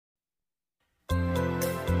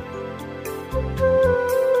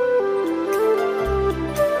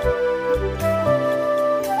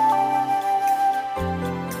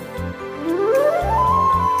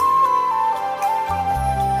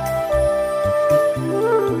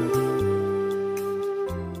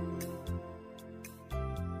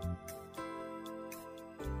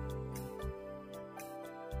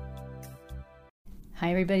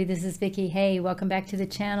Hi everybody, this is Vicki. Hey, welcome back to the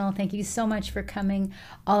channel. Thank you so much for coming.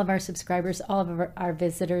 All of our subscribers, all of our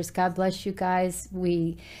visitors. God bless you guys.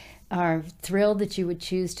 We are thrilled that you would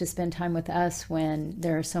choose to spend time with us when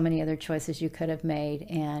there are so many other choices you could have made.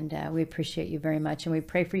 And we appreciate you very much. And we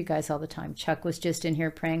pray for you guys all the time. Chuck was just in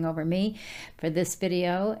here praying over me for this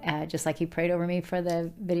video, just like he prayed over me for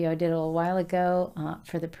the video I did a little while ago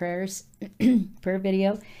for the prayers, prayer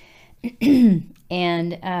video.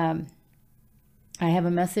 And I have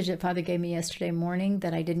a message that Father gave me yesterday morning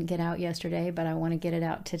that I didn't get out yesterday, but I want to get it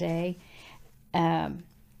out today. And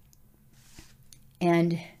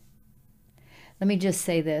let me just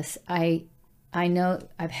say this. I know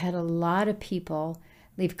I've had a lot of people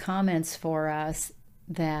leave comments for us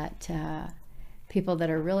that people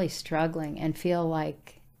that are really struggling and feel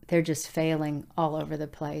like they're just failing all over the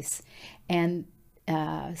place. And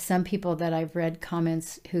some people that I've read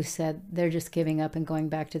comments who said they're just giving up and going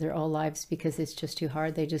back to their old lives because it's just too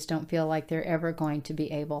hard. They just don't feel like they're ever going to be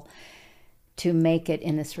able to make it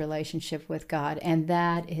in this relationship with God. And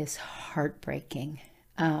that is heartbreaking.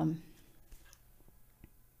 And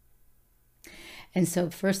so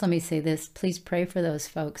first, let me say this. Please pray for those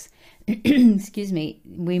folks. Excuse me.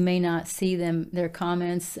 We may not see them, their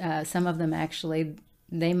comments. Some of them actually,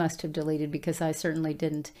 they must have deleted because I certainly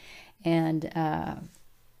didn't. And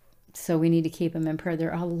so we need to keep them in prayer.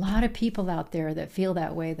 There are a lot of people out there that feel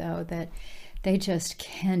that way, though, that they just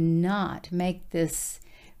cannot make this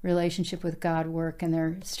relationship with God work, and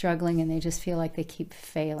they're struggling, and they just feel like they keep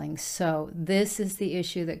failing. So this is the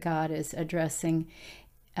issue that God is addressing,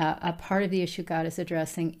 a part of the issue God is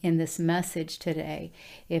addressing in this message today.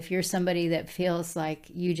 If you're somebody that feels like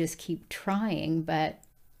you just keep trying, but,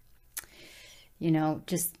 you know,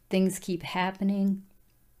 just things keep happening,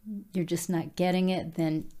 you're just not getting it,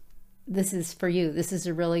 then this is for you. This is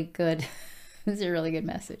a really good, this is a really good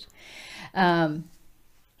message. And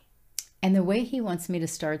the way he wants me to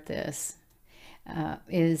start this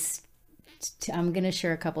is, I'm going to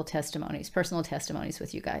share a couple testimonies, personal testimonies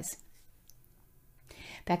with you guys.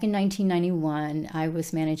 Back in 1991, I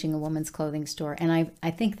was managing a woman's clothing store. And I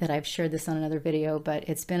think that I've shared this on another video, but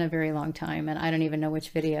it's been a very long time and I don't even know which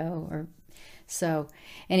video or so.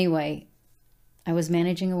 Anyway, I was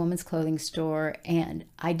managing a woman's clothing store and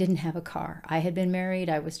I didn't have a car. I had been married.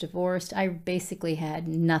 I was divorced. I basically had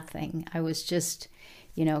nothing. I was just,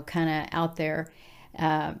 you know, kind of out there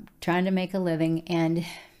trying to make a living. And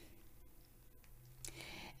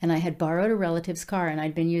I had borrowed a relative's car and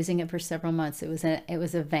I'd been using it for several months. It was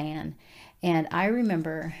a van. And I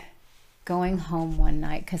remember going home one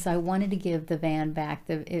night because I wanted to give the van back.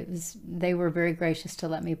 They were very gracious to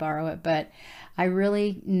let me borrow it, but I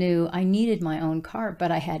really knew I needed my own car,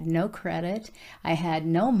 but I had no credit. I had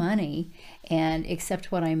no money, and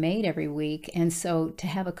except what I made every week. And so to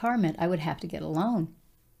have a car meant I would have to get a loan,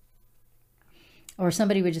 or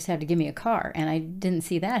somebody would just have to give me a car, and I didn't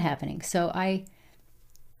see that happening. So I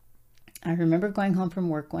remember going home from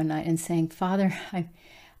work one night and saying, Father,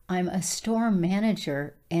 I'm a store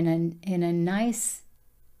manager in a nice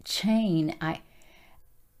chain.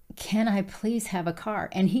 Can I please have a car?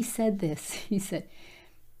 And he said this. He said,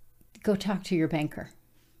 go talk to your banker.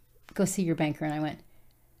 Go see your banker. And I went,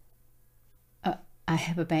 I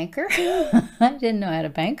have a banker? I didn't know I had a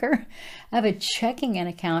banker. I have a checking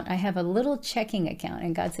account. I have a little checking account.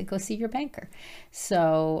 And God said, go see your banker.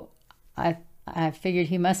 So I figured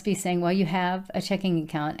he must be saying, well, you have a checking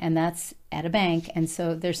account and that's at a bank. And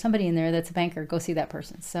so there's somebody in there that's a banker. Go see that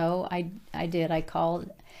person. So I did. I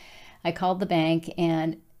called the bank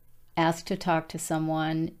and asked to talk to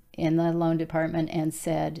someone in the loan department and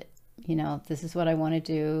said, you know, this is what I want to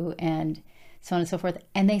do, and so on and so forth.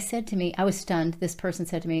 And they said to me, I was stunned. This person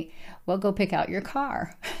said to me, well, go pick out your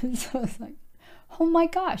car. So I was like, oh my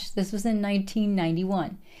gosh, this was in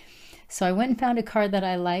 1991. So I went and found a car that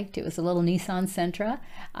I liked. It was a little Nissan Sentra.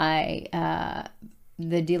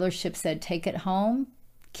 The dealership said, take it home,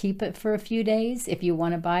 keep it for a few days. If you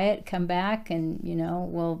want to buy it, come back and, you know,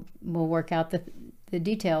 we'll work out the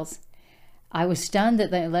details. I was stunned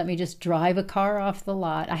that they let me just drive a car off the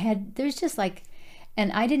lot. There's just like,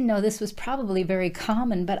 and I didn't know this was probably very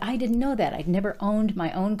common, but I didn't know that. I'd never owned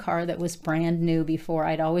my own car that was brand new before.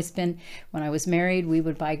 I'd always been, when I was married, we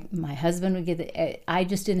would buy, my husband would get I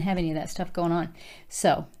just didn't have any of that stuff going on.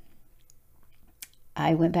 So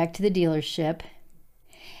I went back to the dealership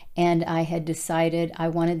and I had decided I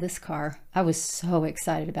wanted this car. I was so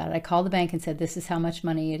excited about it. I called the bank and said, this is how much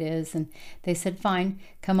money it is. And they said, fine,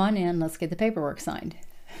 come on in, let's get the paperwork signed.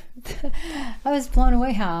 I was blown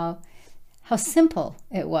away how simple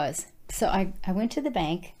it was. So I went to the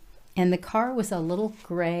bank, and the car was a little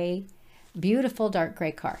gray Beautiful dark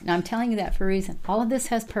gray car. Now I'm telling you that for a reason. All of this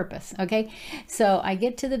has purpose, okay? So I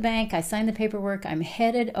get to the bank, I sign the paperwork, I'm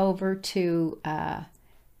headed over to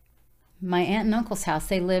my aunt and uncle's house.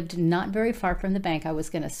 They lived not very far from the bank. I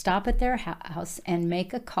was going to stop at their house and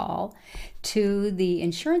make a call to the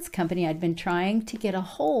insurance company I'd been trying to get a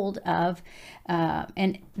hold of.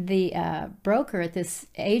 And the broker at this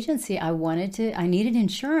agency, I needed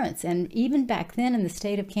insurance. And even back then in the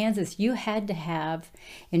state of Kansas, you had to have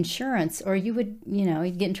insurance or you would,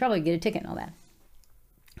 you'd get in trouble, you'd get a ticket and all that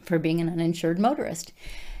for being an uninsured motorist.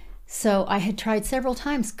 So I had tried several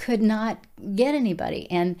times, could not get anybody.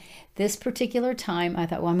 And this particular time, I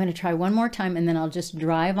thought, well, I'm going to try one more time, and then I'll just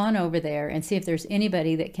drive on over there and see if there's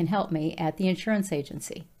anybody that can help me at the insurance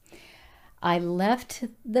agency. I left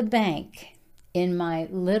the bank in my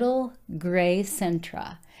little gray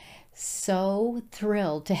Sentra, so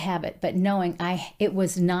thrilled to have it, but knowing it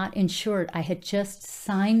was not insured. I had just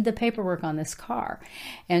signed the paperwork on this car.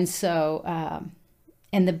 And so...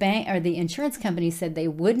 and the bank or the insurance company said they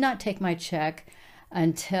would not take my check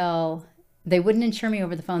until they wouldn't insure me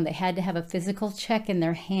over the phone. They had to have a physical check in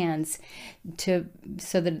their hands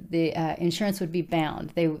so that the insurance would be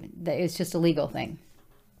bound. It's just a legal thing.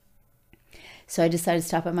 So I decided to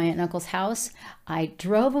stop at my aunt and uncle's house. I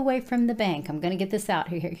drove away from the bank. I'm going to get this out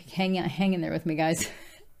here. Hang in there with me, guys.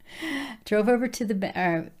 Drove over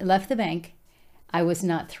to left the bank. I was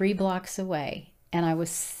not 3 blocks away, and I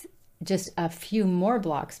was just a few more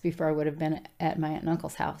blocks before I would have been at my aunt and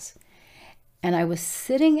uncle's house. And I was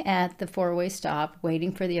sitting at the 4-way stop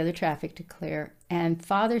waiting for the other traffic to clear. And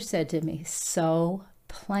Father said to me so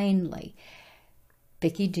plainly,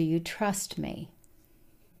 "Vicki, do you trust me?"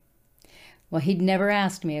 Well, he'd never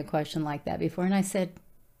asked me a question like that before. And I said,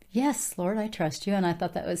 "Yes, Lord, I trust you." And I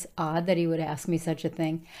thought that was odd that he would ask me such a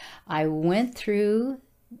thing. I went through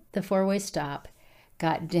the 4-way stop,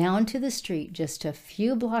 got down to the street just a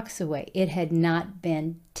few blocks away. It had not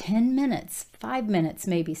been 10 minutes, 5 minutes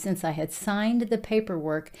maybe, since I had signed the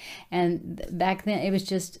paperwork. And back then it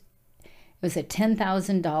was a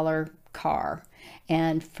 $10,000 car.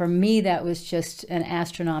 And for me, that was just an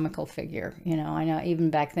astronomical figure. I know even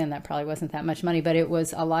back then that probably wasn't that much money, but it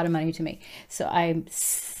was a lot of money to me. So I'm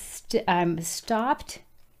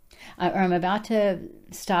about to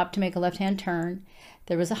stop to make a left-hand turn.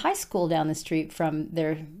 There was a high school down the street from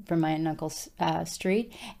my aunt and uncle's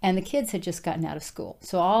street, and the kids had just gotten out of school.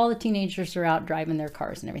 So all the teenagers are out driving their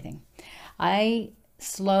cars and everything. I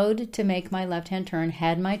slowed to make my left-hand turn,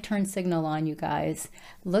 had my turn signal on, you guys,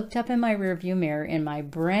 looked up in my rearview mirror in my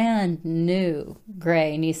brand new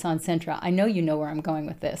gray Nissan Sentra. I know you know where I'm going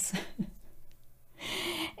with this.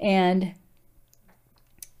 And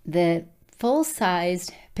the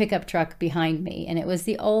full-sized pickup truck behind me, and it was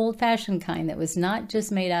the old-fashioned kind that was not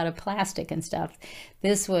just made out of plastic and stuff.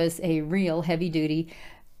 This was a real heavy-duty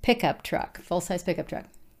pickup truck, full-size pickup truck.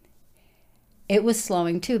 It was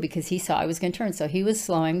slowing too because he saw I was going to turn, so he was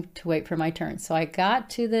slowing to wait for my turn. So I got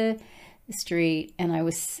to the street and I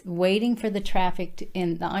was waiting for the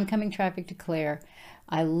oncoming traffic to clear.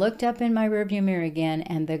 I looked up in my rearview mirror again,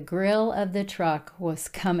 and the grill of the truck was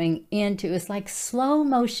coming into, it was like slow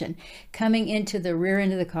motion, coming into the rear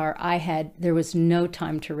end of the car. There was no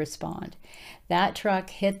time to respond. That truck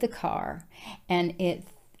hit the car, and it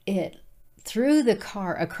threw the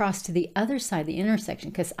car across to the other side of the intersection,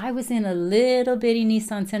 because I was in a little bitty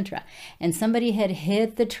Nissan Sentra, and somebody had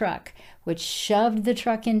hit the truck, which shoved the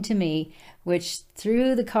truck into me, which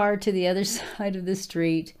threw the car to the other side of the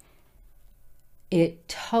street. It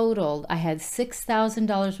totaled, I had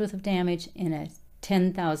 $6,000 worth of damage in a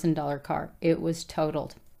 $10,000 car. It was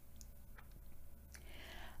totaled.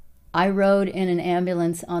 I rode in an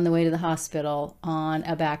ambulance on the way to the hospital on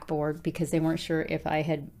a backboard because they weren't sure if I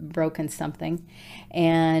had broken something,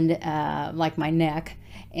 and like my neck.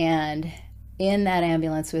 And in that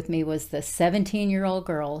ambulance with me was the 17-year-old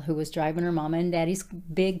girl who was driving her mama and daddy's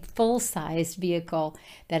big full-sized vehicle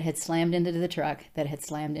that had slammed into the truck that had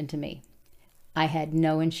slammed into me. I had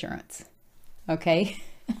no insurance, okay?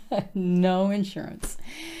 No insurance.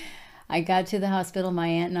 I got to the hospital, my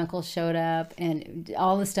aunt and uncle showed up, and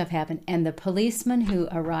all this stuff happened. And the policeman who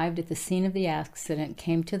arrived at the scene of the accident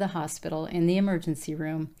came to the hospital in the emergency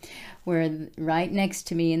room, where right next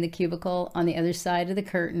to me in the cubicle on the other side of the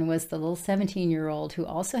curtain was the little 17-year-old who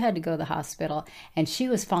also had to go to the hospital. And she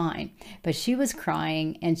was fine, but she was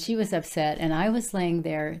crying and she was upset. And I was laying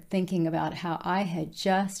there thinking about how I had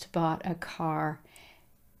just bought a car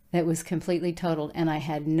that was completely totaled, and I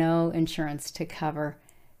had no insurance to cover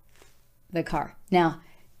the car. Now,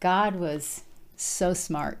 God was so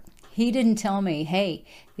smart. He didn't tell me, hey,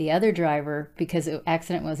 the other driver, because the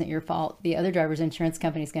accident wasn't your fault, the other driver's insurance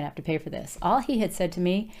company is going to have to pay for this. All he had said to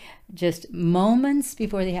me just moments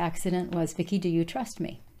before the accident was, Vicki, do you trust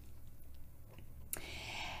me?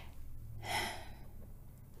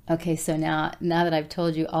 Okay, so now that I've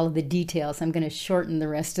told you all of the details, I'm going to shorten the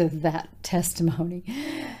rest of that testimony.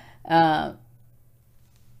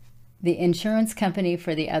 The insurance company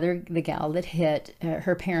for the gal that hit,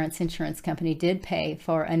 her parents' insurance company did pay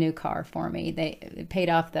for a new car for me. They paid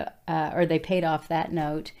off they paid off that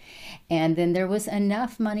note, and then there was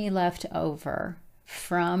enough money left over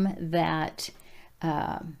from that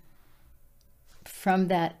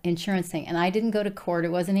insurance thing. And I didn't go to court.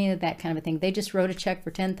 It wasn't any of that kind of a thing. They just wrote a check for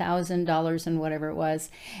 $10,000 and whatever it was,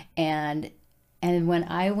 and when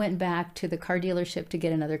I went back to the car dealership to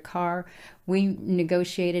get another car, we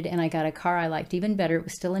negotiated and I got a car I liked even better. It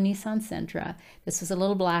was still a Nissan Sentra. This was a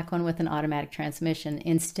little black one with an automatic transmission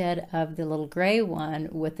instead of the little gray one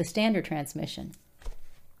with the standard transmission.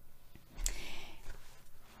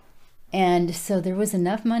 And so there was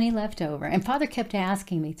enough money left over. And Father kept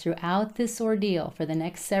asking me throughout this ordeal for the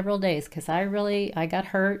next several days, because I got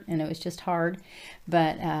hurt and it was just hard.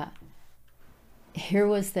 But here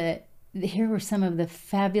were some of the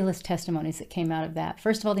fabulous testimonies that came out of that.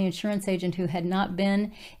 First of all, the insurance agent who had not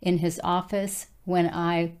been in his office when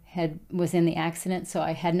I was in the accident, so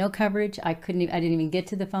I had no coverage. I didn't even get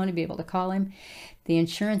to the phone to be able to call him. The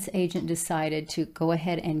insurance agent decided to go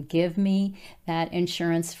ahead and give me that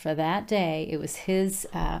insurance for that day. It was his,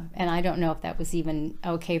 and I don't know if that was even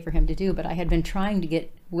okay for him to do, but I had been trying to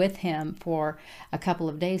get with him for a couple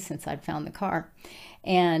of days since I'd found the car.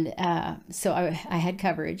 And so I had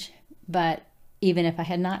coverage. But even if I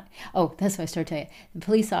had not, that's what I started telling you. The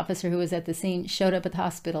police officer who was at the scene showed up at the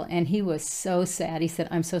hospital, and he was so sad. He said,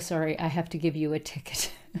 I'm so sorry, I have to give you a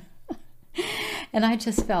ticket. And I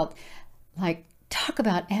just felt like, talk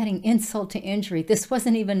about adding insult to injury. This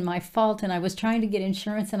wasn't even my fault, and I was trying to get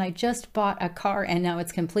insurance, and I just bought a car, and now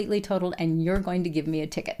it's completely totaled, and you're going to give me a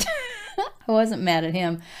ticket. I wasn't mad at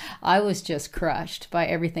him. I was just crushed by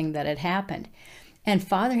everything that had happened. And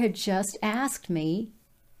Father had just asked me,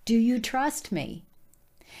 do you trust me?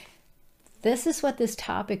 This is what this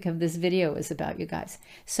topic of this video is about, you guys.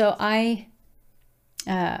 So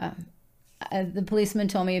the policeman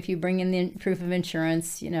told me, if you bring in the proof of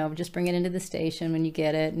insurance, just bring it into the station when you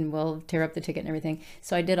get it and we'll tear up the ticket and everything.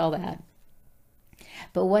 So I did all that.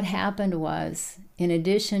 But what happened was, in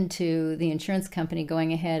addition to the insurance company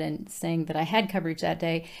going ahead and saying that I had coverage that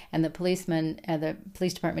day, and the police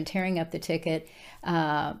department tearing up the ticket,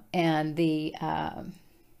 and the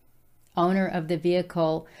owner of the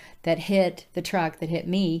vehicle that hit the truck that hit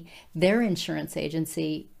me, their insurance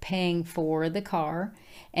agency paying for the car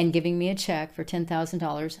and giving me a check for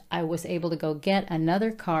 $10,000, I was able to go get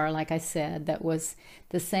another car, like I said, that was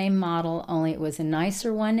the same model, only it was a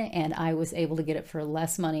nicer one, and I was able to get it for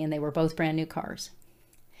less money, and they were both brand new cars.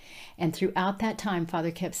 And throughout that time,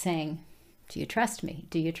 Father kept saying, do you trust me?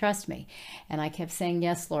 Do you trust me? And I kept saying,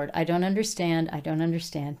 yes, Lord, I don't understand,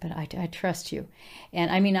 but I trust you.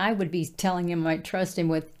 And I mean, I would be telling him I trust him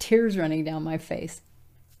with tears running down my face.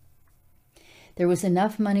 There was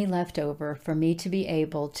enough money left over for me to be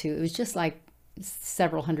able to, it was just like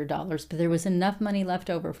several $100s, but there was enough money left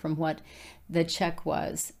over from what the check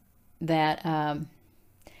was that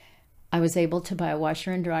I was able to buy a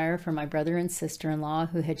washer and dryer for my brother and sister-in-law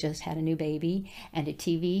who had just had a new baby, and a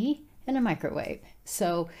TV, and a microwave.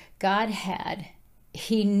 So God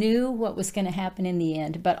he knew what was going to happen in the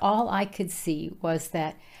end, but all I could see was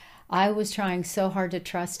that I was trying so hard to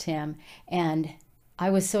trust him, and I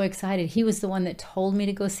was so excited. He was the one that told me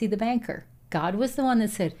to go see the banker. God was the one that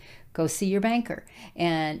said, go see your banker.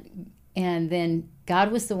 And then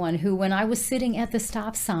God was the one who, when I was sitting at the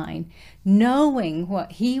stop sign, knowing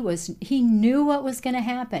what he knew what was going to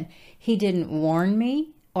happen. He didn't warn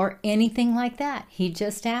me or anything like that. He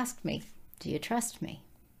just asked me, do you trust me?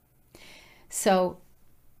 So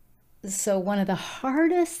one of the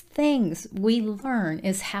hardest things we learn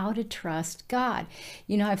is how to trust God.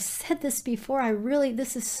 I've said this before.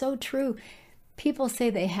 This is so true. People say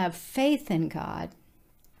they have faith in God.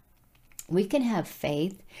 We can have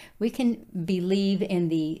faith. We can believe in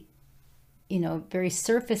the, very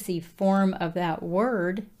surfacey form of that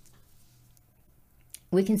word.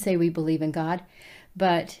 We can say we believe in God.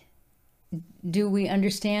 But do we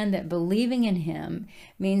understand that believing in him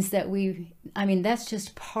means that that's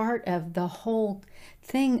just part of the whole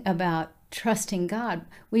thing about trusting God.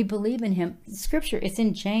 We believe in him. Scripture, it's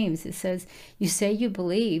in James. It says, you say you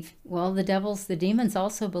believe. Well, the demons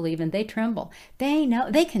also believe, and they tremble. They know,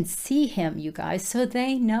 they can see him, you guys, so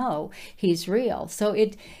they know he's real. So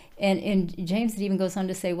And James, it even goes on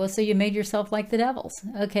to say, well, so you made yourself like the devils.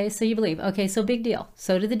 Okay, so you believe. Okay, so big deal.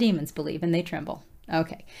 So do the demons believe, and they tremble.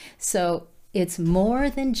 Okay, so it's more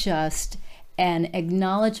than just an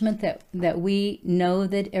acknowledgement that we know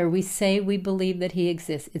that, or we say we believe that he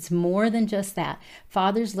exists. It's more than just that.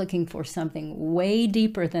 Father's looking for something way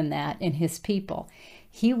deeper than that in his people.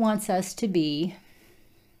 He wants us to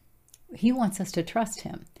trust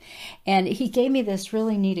him. And he gave me this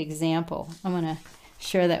really neat example. I'm going to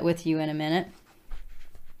share that with you in a minute.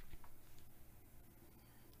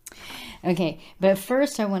 Okay, but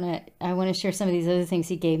first I want to share some of these other things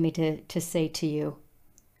he gave me to say to you,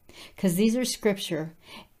 because these are scripture.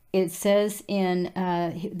 It says in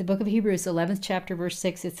the book of Hebrews, 11th chapter, verse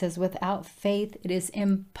 6, it says, without faith, it is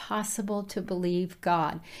impossible to believe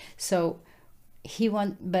God. So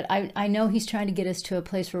but I know he's trying to get us to a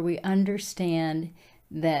place where we understand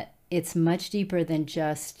that it's much deeper than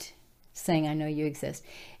just saying, I know you exist.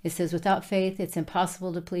 It says, without faith, it's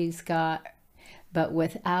impossible to please God,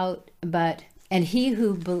 and he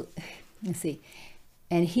who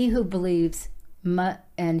believes,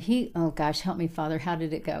 oh gosh, help me, Father, how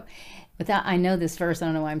did it go? I know this verse, I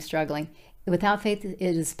don't know why I'm struggling. Without faith, it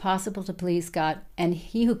is possible to please God, and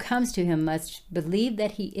he who comes to him must believe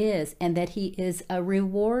that he is, and that he is a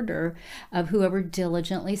rewarder of whoever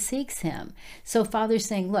diligently seeks him. So Father's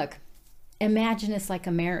saying, look, imagine it's like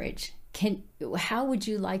a marriage. How would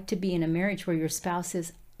you like to be in a marriage where your spouse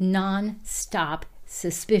is non-stop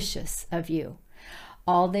suspicious of you?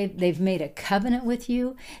 They've made a covenant with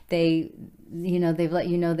you. They've let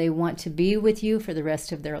you know they want to be with you for the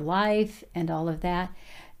rest of their life and all of that.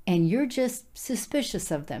 And you're just suspicious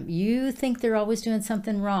of them. You think they're always doing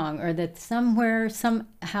something wrong, or that at some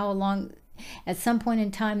point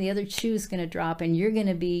in time, the other shoe is going to drop, and you're going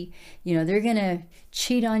to be, they're going to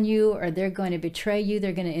cheat on you, or they're going to betray you.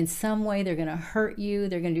 They're going to, in some way, they're going to hurt you.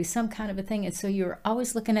 They're going to do some kind of a thing. And so you're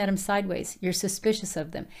always looking at them sideways. You're suspicious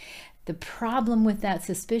of them. The problem with that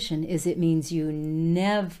suspicion is it means you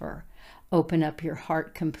never open up your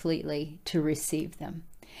heart completely to receive them.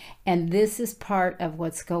 And this is part of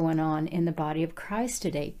what's going on in the body of Christ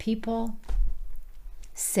today. People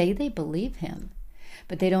say they believe him,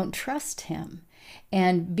 but they don't trust him.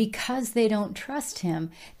 And because they don't trust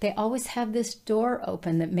him, they always have this door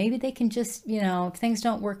open that maybe they can just, if things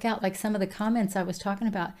don't work out, like some of the comments I was talking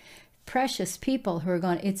about, precious people who are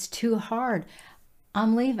going, it's too hard.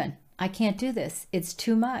 I'm leaving. I can't do this. It's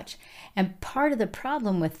too much. And part of the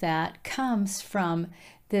problem with that comes from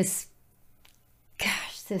this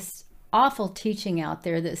awful teaching out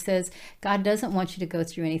there that says God doesn't want you to go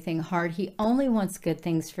through anything hard. He only wants good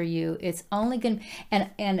things for you. It's only good,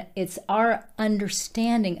 and it's our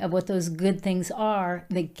understanding of what those good things are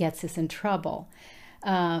that gets us in trouble.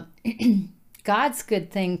 God's good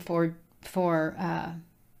thing for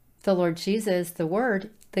the Lord Jesus, the Word,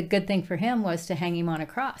 the good thing for him was to hang him on a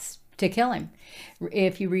cross, to kill him.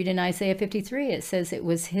 If you read in Isaiah 53, it says it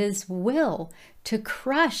was his will to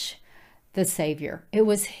crush the Savior. It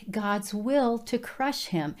was God's will to crush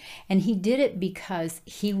him. And he did it because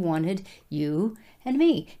he wanted you and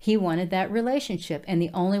me. He wanted that relationship. And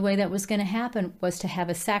the only way that was going to happen was to have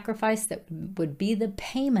a sacrifice that would be the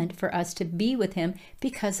payment for us to be with him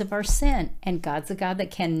because of our sin. And God's a God that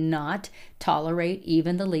cannot tolerate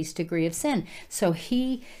even the least degree of sin. So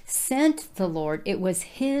he sent the Lord. It was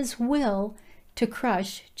his will to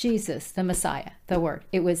crush Jesus, the Messiah, the Word.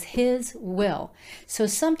 It was his will. So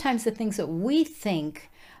sometimes the things that we think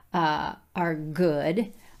are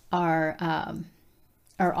good are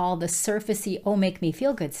all the surfacey, make me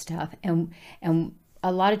feel good stuff. And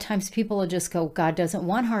a lot of times people will just go, God doesn't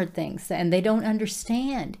want hard things. And they don't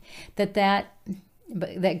understand that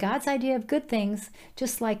God's idea of good things,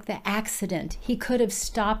 just like the accident, he could have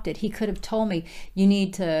stopped it. He could have told me, you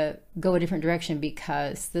need to go a different direction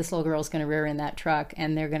because this little girl is going to rear end that truck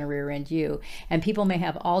and they're going to rear end you. And people may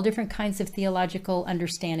have all different kinds of theological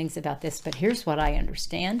understandings about this, but here's what I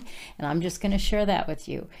understand, and I'm just going to share that with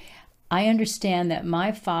you. I understand that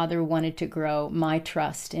my Father wanted to grow my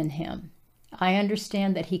trust in him. I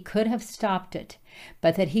understand that he could have stopped it,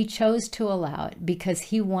 but that he chose to allow it because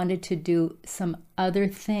he wanted to do some other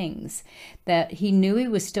things, that he knew he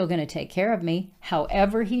was still going to take care of me,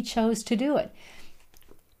 however he chose to do it.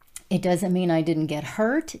 It doesn't mean I didn't get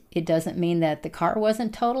hurt. It doesn't mean that the car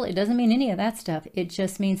wasn't total. It doesn't mean any of that stuff. It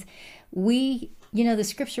just means the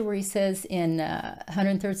scripture where he says in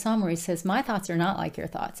 103rd Psalm, where he says, my thoughts are not like your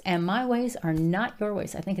thoughts, and my ways are not your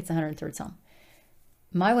ways. I think it's 103rd Psalm.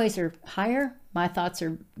 My ways are higher. My thoughts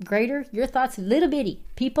are greater. Your thoughts are little bitty.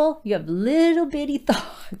 People, you have little bitty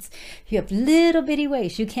thoughts. You have little bitty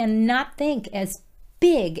ways. You cannot think as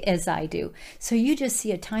big as I do. So you just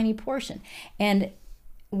see a tiny portion. And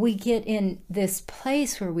we get in this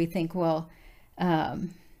place where we think, well,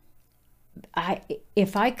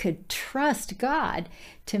 if I could trust God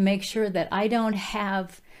to make sure that I don't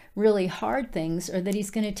have really hard things, or that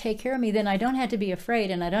he's going to take care of me, then I don't have to be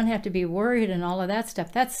afraid and I don't have to be worried and all of that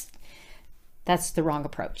stuff. That's the wrong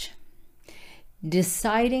approach.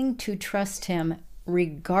 Deciding to trust him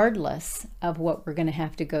regardless of what we're going to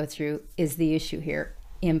have to go through is the issue here.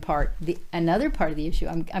 In part, another part of the issue,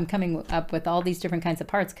 I'm coming up with all these different kinds of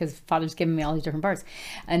parts because Father's given me all these different parts.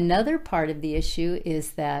 Another part of the issue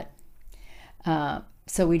is that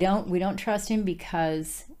so we don't trust him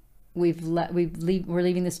because we're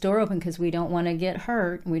leaving this door open because we don't want to get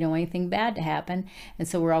hurt. We don't want anything bad to happen, and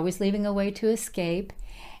so we're always leaving a way to escape.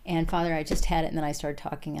 And Father, I just had it, and then I started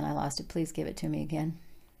talking, and I lost it. Please give it to me again.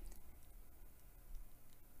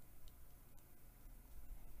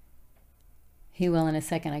 He will in a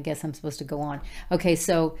second. I guess I'm supposed to go on. Okay,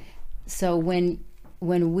 so when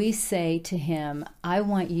we say to him, I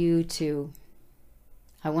want to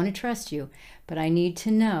trust you, but I need to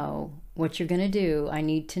know what you're going to do. I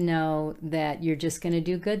need to know that you're just going to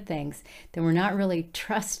do good things. Then we're not really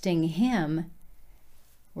trusting him.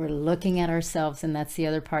 We're looking at ourselves, and that's the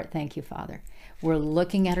other part. Thank you, Father. We're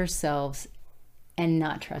looking at ourselves and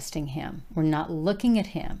not trusting him. We're not looking at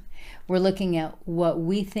him. We're looking at what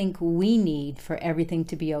we think we need for everything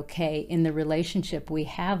to be okay in the relationship we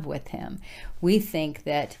have with him. We think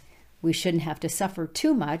that we shouldn't have to suffer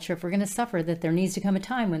too much, or if we're going to suffer, that there needs to come a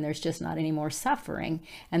time when there's just not any more suffering,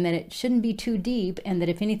 and that it shouldn't be too deep, and that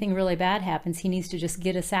if anything really bad happens, he needs to just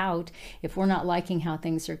get us out if we're not liking how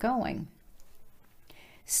things are going.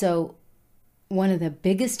 So one of the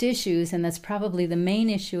biggest issues, and that's probably the main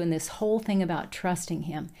issue in this whole thing about trusting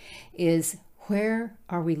him, is where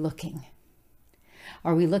are we looking?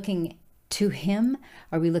 Are we looking to him?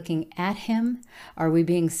 Are we looking at him? Are we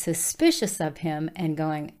being suspicious of him and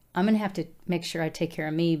going, I'm going to have to make sure I take care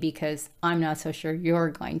of me because I'm not so sure you're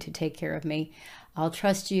going to take care of me. I'll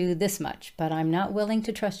trust you this much, but I'm not willing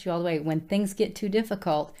to trust you all the way. When things get too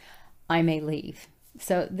difficult, I may leave.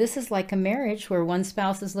 So this is like a marriage where one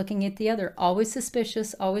spouse is looking at the other, always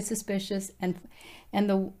suspicious, and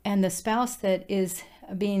the spouse that is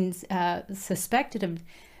being suspected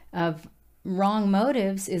of wrong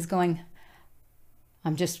motives is going,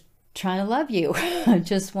 I'm just trying to love you. I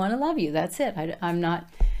just want to love you. That's it.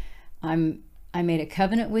 I made a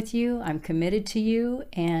covenant with you. I'm committed to you.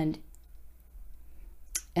 And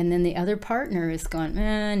then the other partner is going,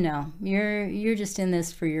 no, you're just in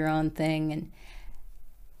this for your own thing. And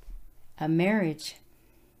a marriage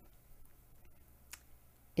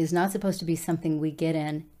is not supposed to be something we get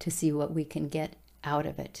in to see what we can get out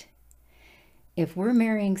of it. If we're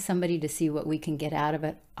marrying somebody to see what we can get out of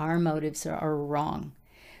it, our motives are wrong.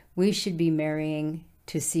 We should be marrying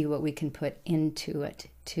to see what we can put into it,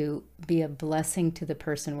 to be a blessing to the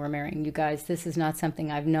person we're marrying. You guys, this is not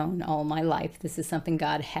something I've known all my life. This is something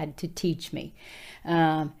God had to teach me.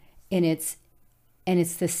 And it's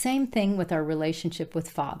the same thing with our relationship with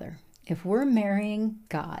Father. If we're marrying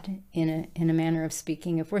God in a manner of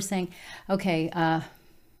speaking, if we're saying, okay,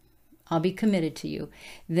 I'll be committed to you,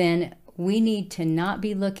 then we need to not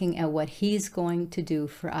be looking at what he's going to do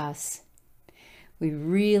for us. We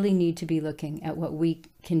really need to be looking at what we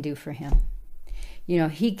can do for him. You know,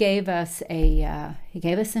 he gave us an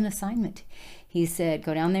assignment. He said,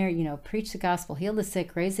 go down there, preach the gospel, heal the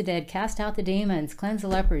sick, raise the dead, cast out the demons, cleanse the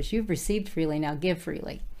lepers. You've received freely, now give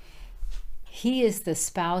freely. He is the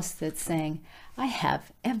spouse that's saying, I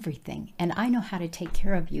have everything, and I know how to take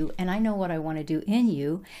care of you, and I know what I want to do in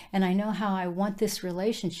you, and I know how I want this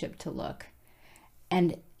relationship to look.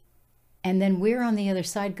 And then we're on the other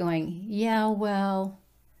side going, yeah, well,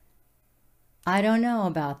 I don't know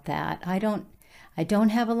about that. I don't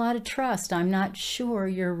have a lot of trust. I'm not sure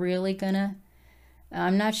you're gonna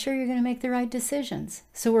make the right decisions.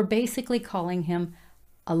 So we're basically calling him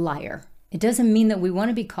a liar. It doesn't mean that we want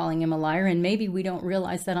to be calling him a liar, and maybe we don't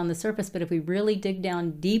realize that on the surface, but if we really dig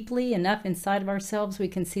down deeply enough inside of ourselves, we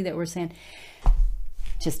can see that we're saying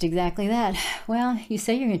just exactly that. Well, you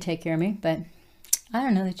say you're going to take care of me, but I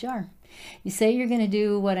don't know that you are. You say you're going to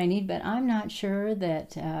do what I need, but I'm not sure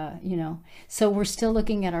that, So we're still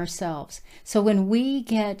looking at ourselves. So when we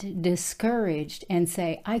get discouraged and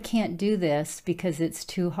say, I can't do this because it's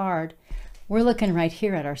too hard, we're looking right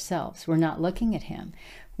here at ourselves. We're not looking at him.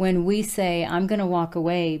 When we say, I'm going to walk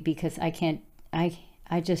away because I can't, I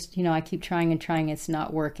keep trying and trying, it's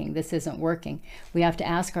not working. This isn't working. We have to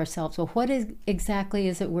ask ourselves, well, what exactly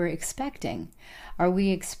is it we're expecting? Are we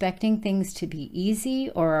expecting things to be easy,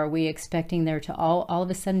 or are we expecting there to all of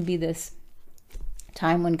a sudden be this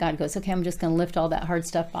time when God goes, okay, I'm just going to lift all that hard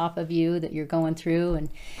stuff off of you that you're going through,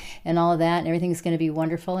 and all of that, and everything's going to be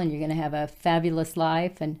wonderful, and you're going to have a fabulous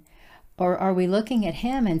life. Or are we looking at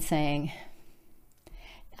him and saying,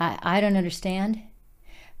 I don't understand,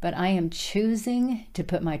 but I am choosing to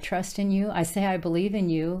put my trust in you. I say I believe in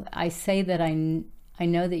you. I say that I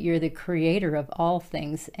know that you're the creator of all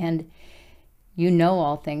things, and you know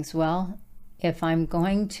all things. Well, if I'm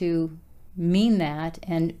going to mean that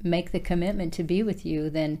and make the commitment to be with you,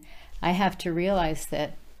 then I have to realize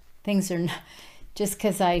that things are not, just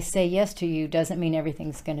because I say yes to you doesn't mean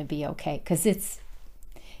everything's going to be okay. Because it's,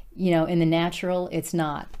 in the natural, it's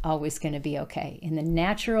not always going to be okay. In the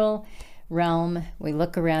natural realm, we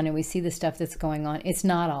look around and we see the stuff that's going on. It's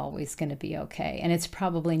not always going to be okay. And it's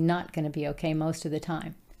probably not going to be okay most of the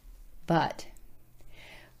time. But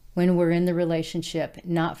when we're in the relationship,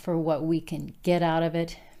 not for what we can get out of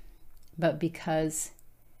it, but because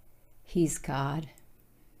he's God.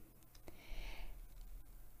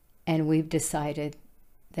 And we've decided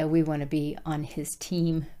that we want to be on his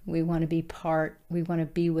team. We want to be we want to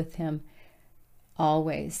be with him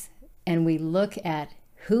always. And we look at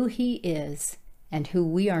who he is and who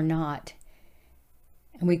we are not.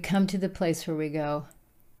 And we come to the place where we go,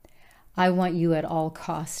 I want you at all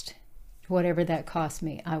cost. Whatever that costs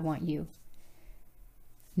me, I want you.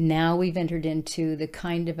 Now we've entered into the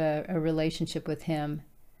kind of a relationship with him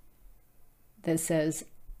that says,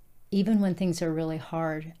 even when things are really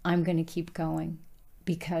hard, I'm going to keep going,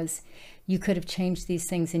 because you could have changed these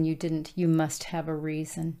things and you didn't. You must have a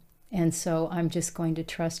reason. And so I'm just going to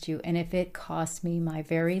trust you. And if it costs me my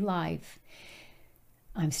very life,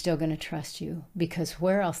 I'm still going to trust you. Because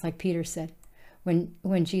where else, like Peter said,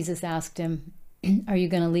 when Jesus asked him, are you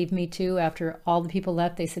going to leave me too? After all the people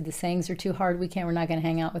left, they said the sayings are too hard. We're not going to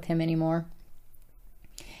hang out with him anymore.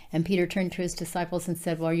 And Peter turned to his disciples and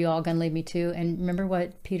said, well, are you all going to leave me too? And remember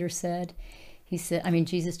what Peter said? He said,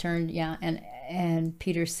 Jesus turned, and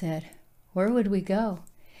Peter said, where would we go?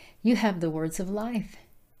 You have the words of life.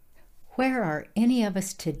 Where are any of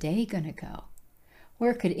us today going to go?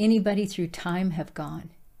 Where could anybody through time have gone?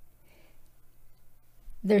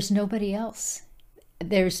 There's nobody else.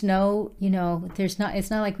 There's no, it's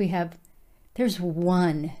not like there's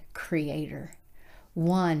one creator,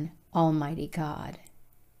 one almighty God.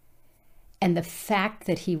 And the fact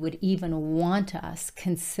that he would even want us,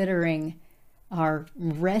 considering our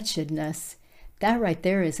wretchedness, that right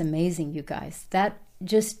there is amazing, you guys. That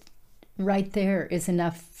just right there is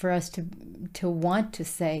enough for us to want to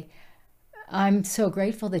say, I'm so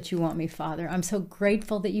grateful that you want me, Father. I'm so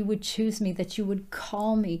grateful that you would choose me, that you would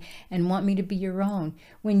call me and want me to be your own.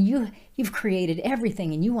 When you've created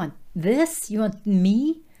everything and you want this, you want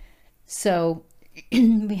me. So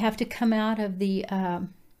we have to come out of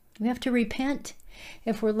we have to repent.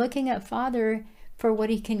 If we're looking at Father for what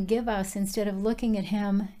he can give us, instead of looking at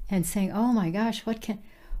him and saying, oh my gosh,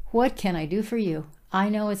 what can I do for you? I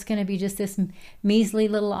know it's going to be just this measly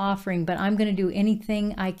little offering, but I'm going to do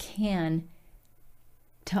anything I can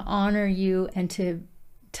to honor you and to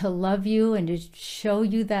love you and to show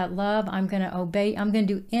you that love. I'm going to obey. I'm going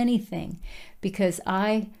to do anything, because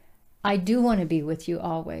I do want to be with you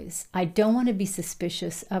always. I don't want to be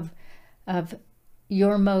suspicious of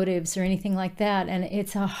your motives or anything like that. And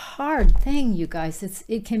it's a hard thing, you guys.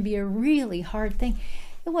 It can be a really hard thing.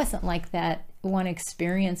 It wasn't like that one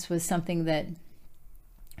experience was something that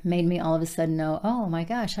made me all of a sudden know, oh my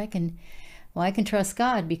gosh, I can trust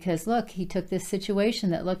God, because look, he took this situation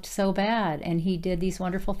that looked so bad and he did these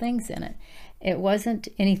wonderful things in it. It wasn't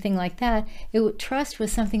anything like that. Trust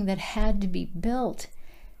was something that had to be built.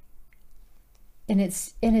 And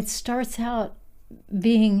it starts out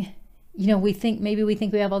being, we think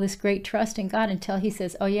we have all this great trust in God until he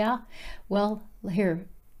says, oh yeah, well, here,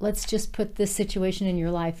 let's just put this situation in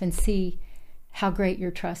your life and see how great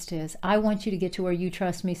your trust is. I want you to get to where you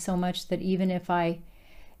trust me so much that even if I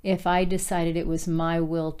decided it was my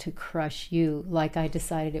will to crush you, like I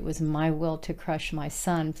decided it was my will to crush my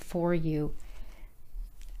son for you,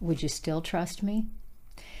 would you still trust me?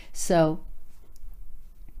 So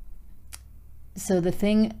the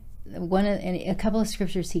thing, a couple of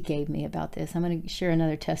scriptures he gave me about this. I'm going to share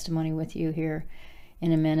another testimony with you here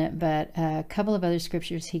in a minute, but a couple of other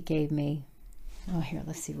scriptures he gave me. Oh, here,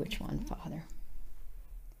 let's see which one, Father.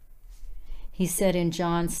 He said in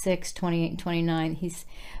John 6:28 and 29,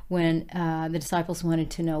 when the disciples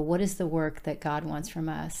wanted to know, what is the work that God wants from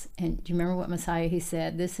us? And do you remember what Messiah, he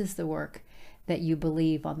said, this is the work, that you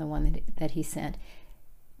believe on the one that he sent.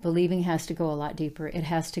 Believing has to go a lot deeper. It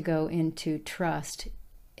has to go into trust.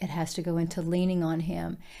 It has to go into leaning on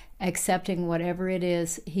him, accepting whatever it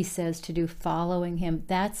is he says to do, following him.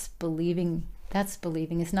 That's believing That's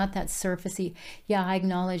believing. It's not that surfacey, yeah, I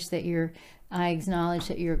acknowledge that you're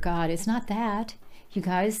God. It's not that. You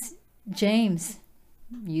guys, James,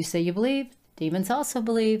 you say you believe, demons also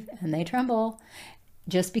believe, and they tremble.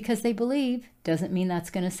 Just because they believe doesn't mean that's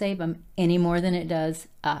going to save them any more than it does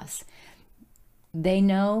us. They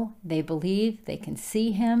know, they believe, they can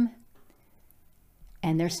see him,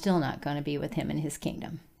 and they're still not going to be with him in his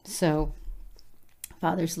kingdom. So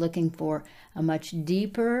Father's looking for a much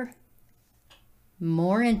deeper,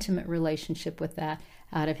 more intimate relationship with that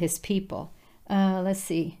out of his people. Let's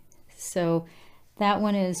see. So that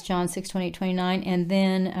one is John 6:28-29. And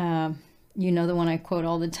then, you know, the one I quote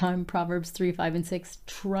all the time, Proverbs 3:5-6.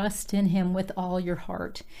 Trust in him with all your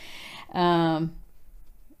heart. And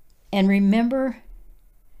remember,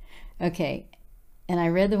 okay, and I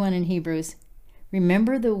read the one in Hebrews.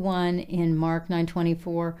 Remember the one in Mark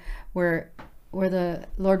 9:24 where the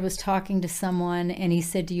Lord was talking to someone and he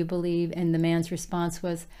said, do you believe? And the man's response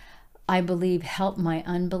was, I believe, help my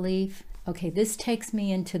unbelief. Okay, this takes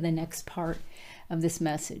me into the next part of this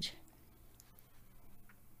message.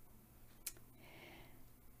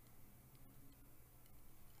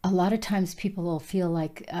 A lot of times people will feel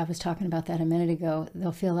like, I was talking about that a minute ago,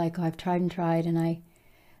 they'll feel like, oh, I've tried and tried and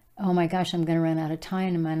oh my gosh, I'm going to run out of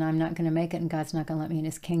time and I'm not going to make it and God's not going to let me in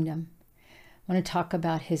his kingdom. I want to talk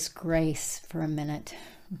about his grace for a minute.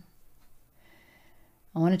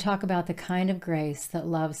 I want to talk about the kind of grace that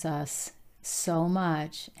loves us so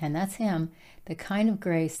much, and that's him, the kind of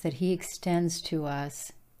grace that he extends to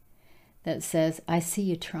us that says, I see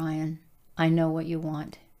you trying. I know what you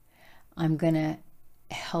want. I'm going to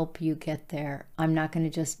help you get there. I'm not going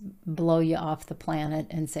to just blow you off the planet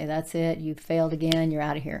and say, that's it, you failed again, you're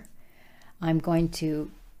out of here. I'm going to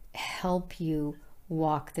help you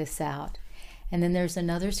walk this out. And then there's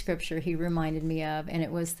another scripture he reminded me of, and it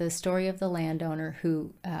was the story of the landowner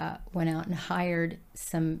who went out and hired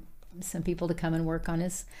some people to come and work on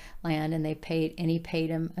his land, and he paid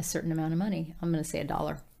him a certain amount of money. I'm going to say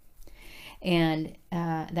 $1. And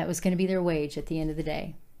that was going to be their wage at the end of the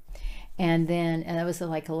day. And then, and that was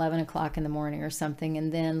like 11 o'clock in the morning or something.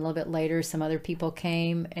 And then a little bit later, some other people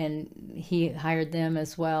came and he hired them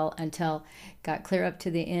as well until got clear up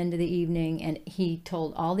to the end of the evening. And he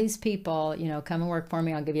told all these people, you know, come and work for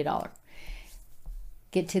me, I'll give you $1.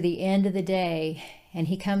 Get to the end of the day and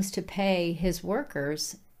he comes to pay his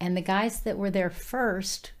workers, and the guys that were there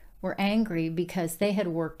first were angry because they had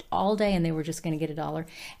worked all day and they were just going to get $1.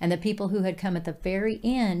 And the people who had come at the very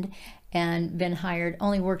end and been hired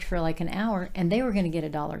only worked for like an hour, and they were going to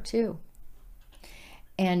get $1 too.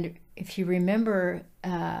 And if you remember,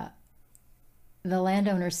 the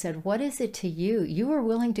landowner said, what is it to you? You were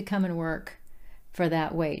willing to come and work for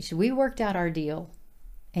that wage. We worked out our deal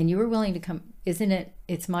and you were willing to come. Isn't it?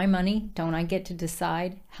 It's my money. Don't I get to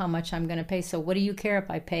decide how much I'm going to pay? So what do you care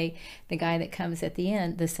if I pay the guy that comes at the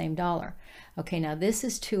end the same $1? Okay, now this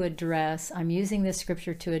is to address, I'm using this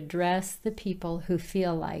scripture to address the people who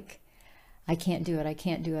feel like, I can't do it, I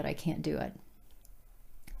can't do it, I can't do it.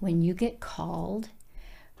 When you get called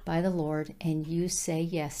by the Lord and you say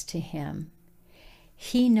yes to him,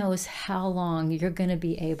 he knows how long you're going to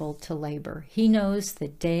be able to labor. He knows the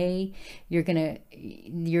day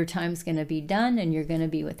your time's going to be done and you're going to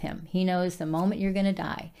be with him. He knows the moment you're going to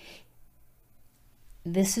die.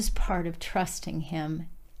 This is part of trusting him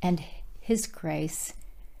and his grace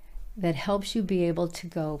that helps you be able to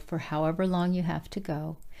go for however long you have to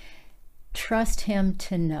go. Trust him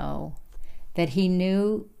to know that he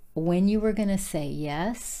knew when you were going to say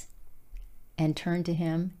yes and turn to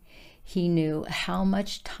him. He knew how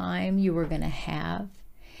much time you were going to have,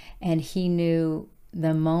 and he knew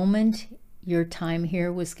the moment your time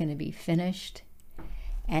here was going to be finished,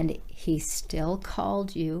 and he still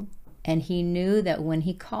called you, and he knew that when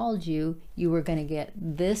he called you, you were going to get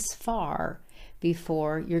this far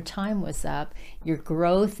before your time was up. Your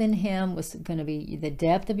growth in him was going to be the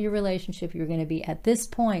depth of your relationship. You're going to be at this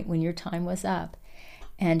point when your time was up,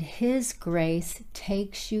 and his grace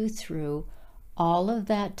takes you through all of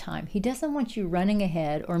that time. He doesn't want you running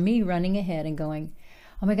ahead, or me running ahead and going,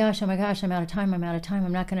 oh my gosh, I'm out of time, I'm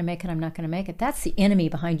not going to make it, I'm not going to make it. That's the enemy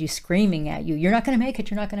behind you screaming at you, you're not going to make it,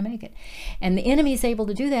 you're not going to make it. And the enemy is able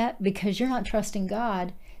to do that because you're not trusting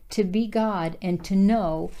God to be God and to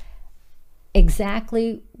know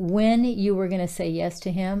exactly when you were going to say yes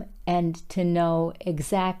to him, and to know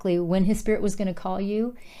exactly when his spirit was going to call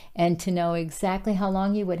you, and to know exactly how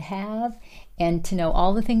long you would have, and to know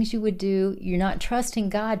all the things you would do. You're not trusting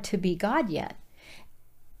God to be God yet.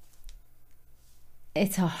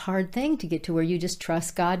 It's a hard thing to get to where you just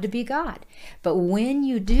trust God to be God. But when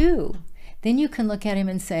you do, then you can look at him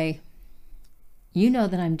and say, You know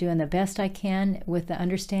that I'm doing the best I can with the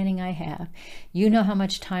understanding I have. You know how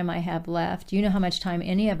much time I have left. You know how much time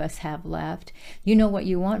any of us have left. You know what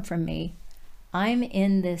you want from me. I'm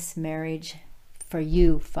in this marriage for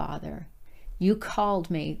you, Father. You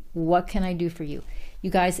called me. What can I do for you?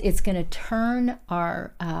 You guys, it's going to turn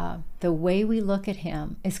our the way we look at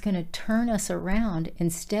him. It's going to turn us around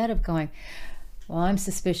instead of going, well, I'm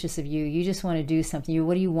suspicious of you. You just want to do something.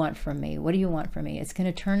 What do you want from me? What do you want from me? It's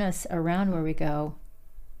going to turn us around where we go,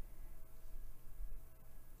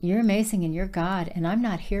 you're amazing and you're God, and I'm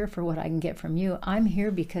not here for what I can get from you. I'm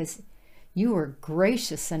here because you were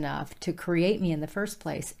gracious enough to create me in the first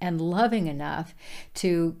place and loving enough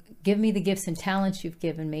to give me the gifts and talents you've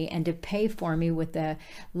given me and to pay for me with the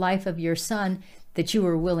life of your son that you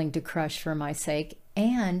were willing to crush for my sake.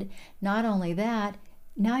 And not only that,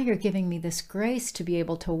 now you're giving me this grace to be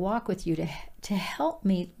able to walk with you, to help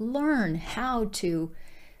me learn how to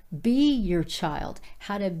be your child,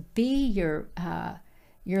 how to be your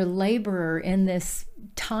laborer in this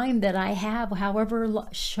time that I have, however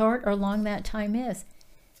short or long that time is.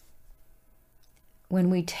 When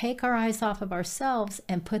we take our eyes off of ourselves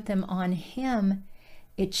and put them on him,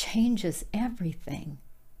 it changes everything.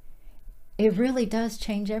 It really does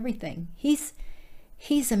change everything. He's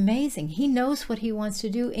amazing. He knows what he wants to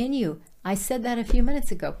do in you. I said that a few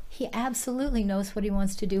minutes ago. He absolutely knows what he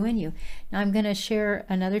wants to do in you. Now I'm going to share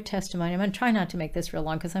another testimony. I'm going to try not to make this real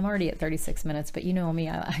long because I'm already at 36 minutes, but you know me,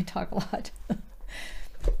 I talk a lot.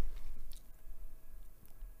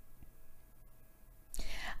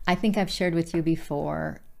 I think I've shared with you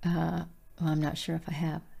before, well, I'm not sure if I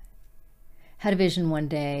have. Had a vision one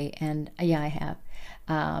day, and yeah, I have.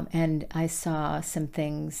 And I saw some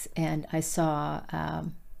things, and I saw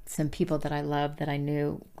some people that I loved that I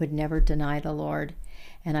knew would never deny the Lord.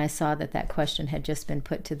 And I saw that that question had just been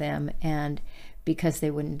put to them, and because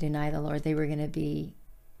they wouldn't deny the Lord, they were going to be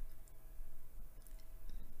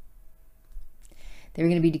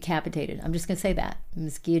decapitated. I'm just going to say that. It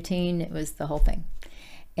was guillotine. It was the whole thing.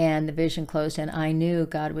 And the vision closed, and I knew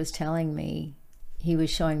God was telling me, he was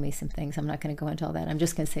showing me some things. I'm not going to go into all that. I'm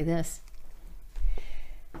just going to say this.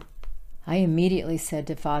 I immediately said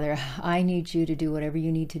to Father, I need you to do whatever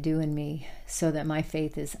you need to do in me so that my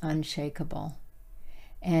faith is unshakable.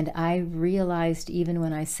 And I realized even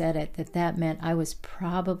when I said it, that meant I was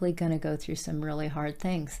probably going to go through some really hard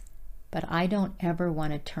things. But I don't ever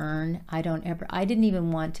want to turn. I didn't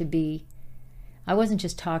even want to be, I wasn't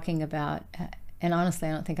just talking about, and honestly,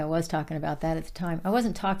 I don't think I was talking about that at the time. I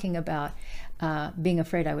wasn't talking about being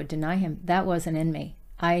afraid I would deny him. That wasn't in me.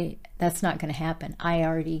 That's not going to happen. I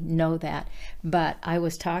already know that. But I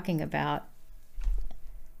was talking about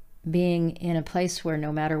being in a place where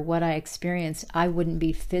no matter what I experienced, I wouldn't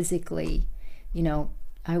be physically,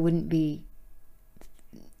 I wouldn't be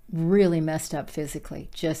really messed up physically,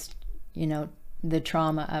 just, the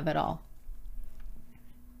trauma of it all.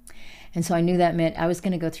 And so I knew that meant I was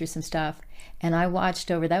going to go through some stuff. And I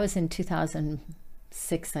watched over, that was in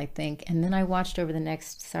 2006, I think. And then I watched over the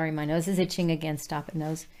next, sorry, my nose is itching again, stop it,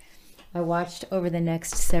 nose. I watched over the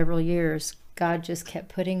next several years, God just kept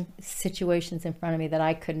putting situations in front of me that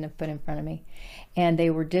I couldn't have put in front of me. And they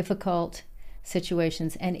were difficult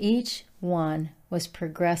situations, and each one was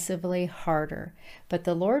progressively harder. But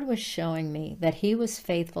the Lord was showing me that he was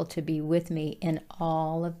faithful to be with me in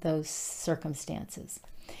all of those circumstances.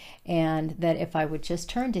 And that if I would just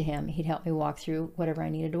turn to him, he'd help me walk through whatever I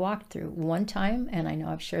needed to walk through. One time, and I know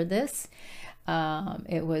I've shared this,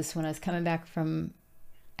 it was when I was coming back from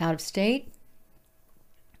out of state,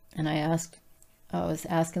 and I was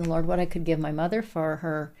asking the Lord what I could give my mother for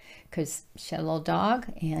her, because she had a little dog,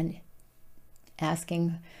 and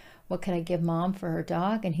asking what could I give Mom for her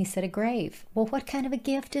dog, and he said a grave. Well, what kind of a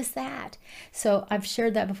gift is that? So I've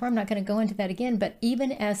shared that before. I'm not going to go into that again, but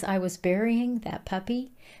even as I was burying that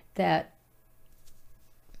puppy,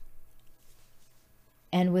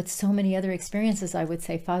 and with so many other experiences, I would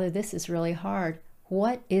say, Father, this is really hard.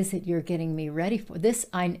 What is it you're getting me ready for?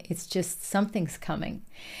 It's just something's coming.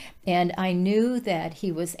 And I knew that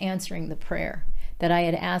he was answering the prayer, that I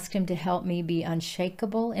had asked him to help me be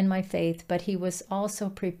unshakable in my faith, but he was also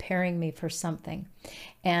preparing me for something.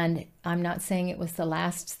 And I'm not saying it was the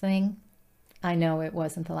last thing. I know it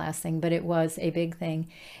wasn't the last thing, but it was a big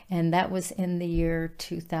thing. And that was in the year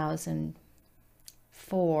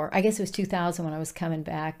 2004. I guess it was 2000 when I was coming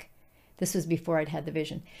back. This was before I'd had the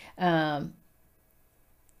vision.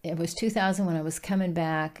 It was 2000 when I was coming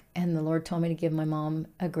back, and the Lord told me to give my mom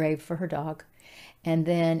a grave for her dog. And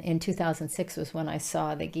then in 2006 was when I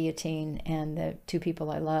saw the guillotine and the two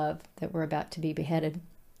people I love that were about to be beheaded.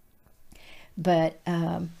 But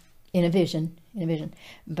in a vision.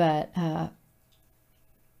 But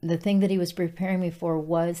the thing that he was preparing me for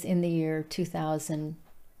was in the year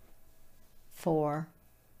 2004.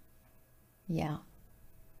 Yeah.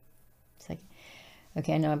 It's like,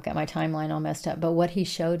 okay, I know I've got my timeline all messed up, but what he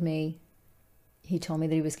showed me, he told me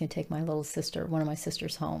that he was going to take my little sister, one of my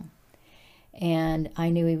sisters, home. And I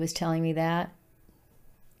knew he was telling me that.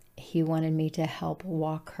 He wanted me to help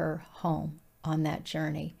walk her home on that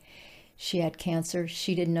journey. She had cancer.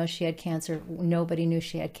 She didn't know she had cancer. Nobody knew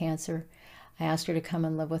she had cancer. I asked her to come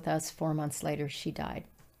and live with us. 4 months later, she died,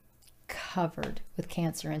 covered with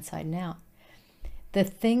cancer inside and out. The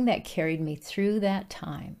thing that carried me through that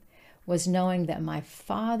time was knowing that my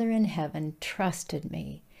Father in heaven trusted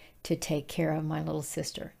me to take care of my little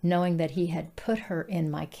sister, knowing that he had put her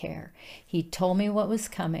in my care. He told me what was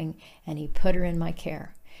coming, and he put her in my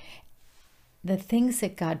care. The things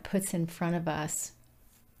that God puts in front of us,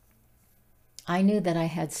 I knew that I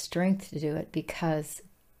had strength to do it because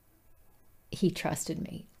he trusted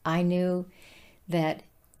me. I knew that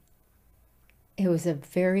it was a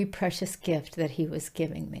very precious gift that he was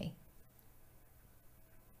giving me.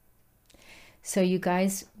 So you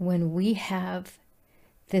guys, when we have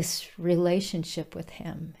this relationship with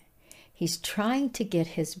him, he's trying to get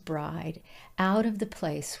his bride out of the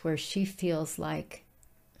place where she feels like,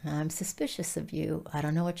 I'm suspicious of you. I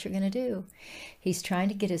don't know what you're going to do. He's trying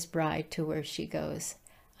to get his bride to where she goes,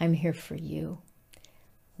 I'm here for you.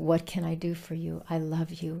 What can I do for you? I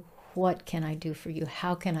love you. What can I do for you?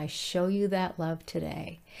 How can I show you that love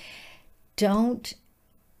today? Don't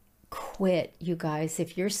quit, you guys.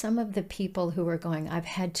 If you're some of the people who are going, I've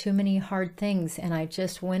had too many hard things and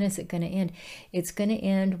when is it going to end? It's going to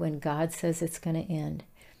end when God says it's going to end.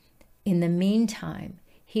 In the meantime,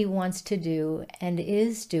 he wants to do and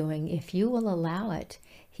is doing, if you will allow it,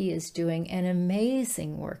 he is doing an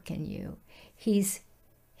amazing work in you. He's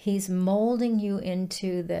molding you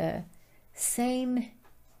into the same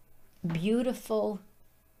beautiful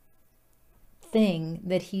thing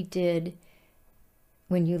that he did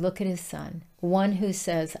when you look at his son. One who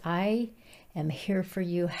says, I am here for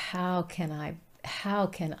you. How can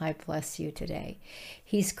I bless you today?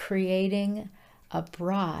 He's creating a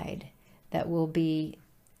bride that will be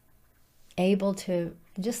able to,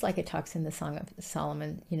 just like it talks in the Song of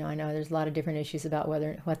Solomon, I know there's a lot of different issues about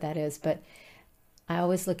what that is, but I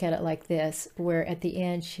always look at it like this, where at the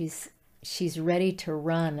end she's ready to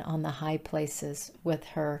run on the high places with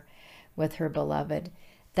her beloved.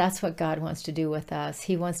 That's what God wants to do with us.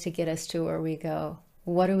 He wants to get us to where we go,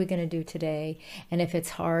 what are we going to do today? And if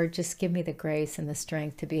it's hard, just give me the grace and the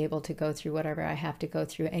strength to be able to go through whatever I have to go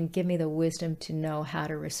through, and give me the wisdom to know how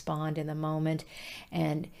to respond in the moment,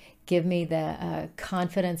 and give me the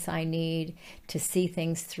confidence I need to see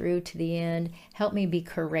things through to the end. Help me be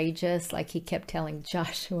courageous, like he kept telling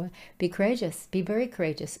Joshua, be courageous, be very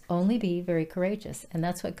courageous, only be very courageous. And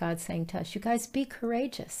that's what God's saying to us. You guys, be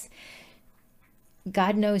courageous.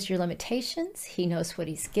 God knows your limitations. He knows what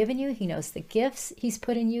he's given you. He knows the gifts he's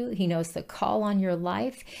put in you. He knows the call on your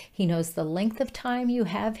life. He knows the length of time you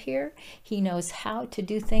have here. He knows how to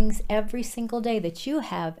do things every single day that you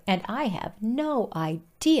have and I have no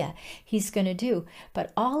idea he's going to do.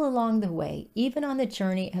 But all along the way, even on the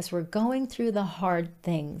journey as we're going through the hard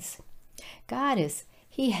things,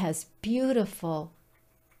 he has beautiful,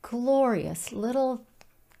 glorious little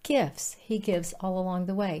gifts he gives all along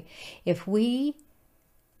the way. If we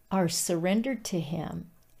are surrendered to him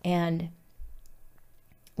and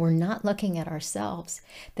we're not looking at ourselves,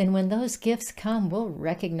 then when those gifts come, we'll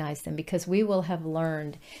recognize them, because we will have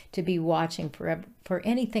learned to be watching for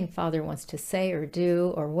anything Father wants to say or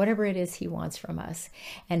do, or whatever it is he wants from us.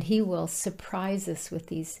 And he will surprise us with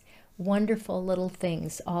these wonderful little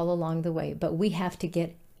things all along the way. But we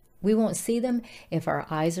won't see them if our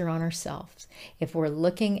eyes are on ourselves. If we're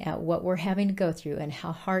looking at what we're having to go through and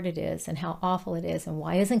how hard it is and how awful it is and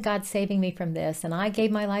why isn't God saving me from this, and I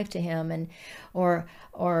gave my life to him, and or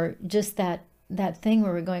just that thing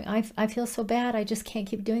where we're going, I feel so bad, I just can't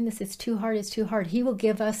keep doing this, it's too hard. He will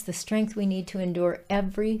give us the strength we need to endure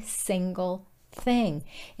every single thing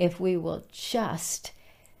if we will just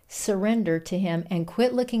surrender to him and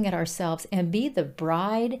quit looking at ourselves and be the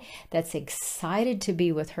bride that's excited to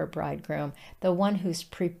be with her bridegroom, the one who's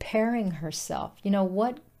preparing herself.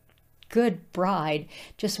 What good bride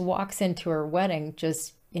just walks into her wedding,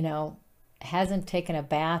 hasn't taken a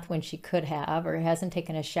bath when she could have, or hasn't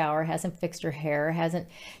taken a shower, hasn't fixed her hair,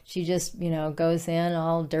 she just, goes in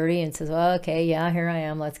all dirty and says, well, okay, yeah, here I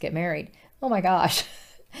am, let's get married. Oh my gosh.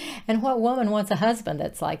 And what woman wants a husband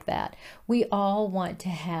that's like that? We all want to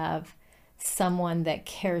have someone that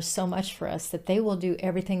cares so much for us that they will do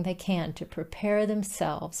everything they can to prepare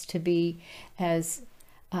themselves to be as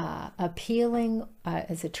appealing,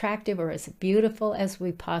 as attractive, or as beautiful as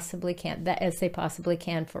we possibly can, as they possibly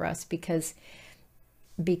can for us, because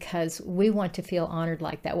we want to feel honored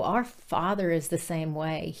like that. Well, our Father is the same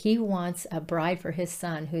way. He wants a bride for his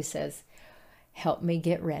son who says, help me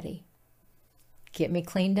get ready, get me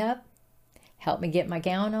cleaned up, help me get my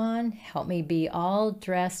gown on, help me be all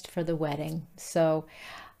dressed for the wedding. So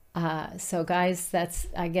guys,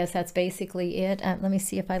 I guess that's basically it. Let me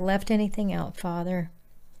see if I left anything out, Father.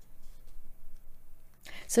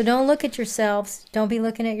 So don't look at yourselves. Don't be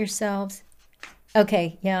looking at yourselves.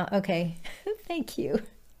 Okay, yeah, okay. Thank you.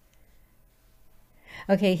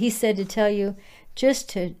 Okay, he said to tell you just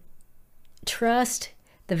to trust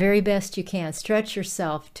the very best you can. Stretch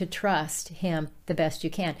yourself to trust him the best you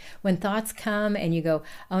can. When thoughts come and you go,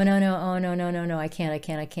 oh no, I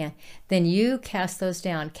can't, then you cast those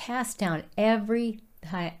down. Cast down every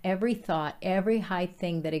thought, every high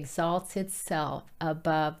thing that exalts itself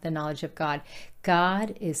above the knowledge of God.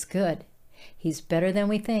 God is good. He's better than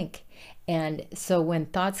we think. And so when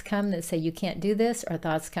thoughts come that say you can't do this, or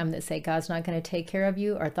thoughts come that say God's not going to take care of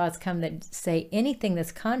you, or thoughts come that say anything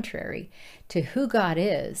that's contrary to who God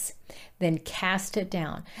is, then cast it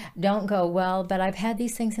down. Don't go, well, but I've had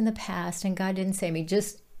these things in the past and God didn't save me.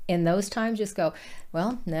 Just in those times, just go,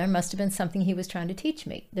 well, there must have been something he was trying to teach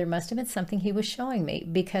me. There must have been something he was showing me,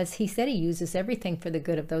 because he said he uses everything for the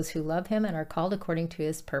good of those who love him and are called according to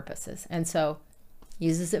his purposes. And so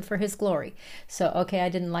uses it for his glory. So, okay, I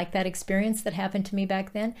didn't like that experience that happened to me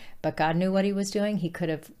back then, but God knew what he was doing. He could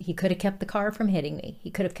have kept the car from hitting me. He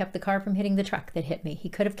could have kept the car from hitting the truck that hit me. He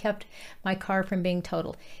could have kept my car from being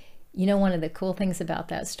totaled. You know, one of the cool things about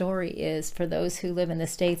that story is, for those who live in the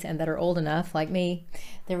States and that are old enough, like me,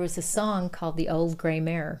 there was a song called The Old Gray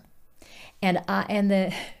Mare. God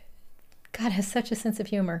has such a sense of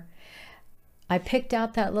humor. I picked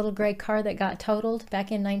out that little gray car that got totaled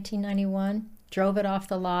back in 1991, drove it off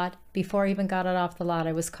the lot. Before I even got it off the lot,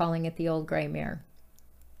 I was calling it the Old Gray Mare.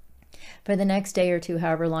 For the next day or two,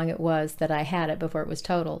 however long it was that I had it before it was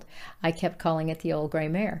totaled, I kept calling it the Old Gray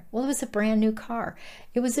Mare. Well, it was a brand new car.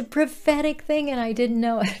 It was a prophetic thing, and I didn't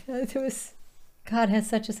know it. God has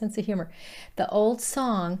such a sense of humor. The old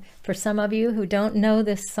song, for some of you who don't know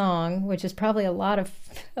this song, which is probably a lot of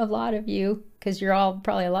you, because you're all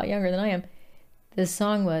probably a lot younger than I am, this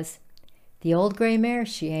song was, the old gray mare,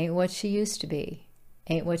 she ain't what she used to be.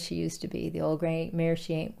 Ain't what she used to be. The old gray mare,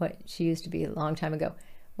 she ain't what she used to be a long time ago.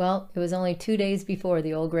 Well, it was only 2 days before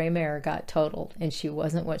the old gray mare got totaled, and she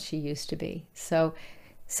wasn't what she used to be. So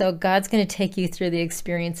God's going to take you through the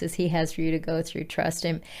experiences he has for you to go through. Trust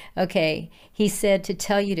him. Okay, he said to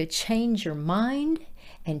tell you to change your mind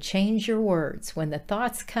and change your words. When the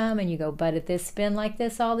thoughts come and you go, but if it's been like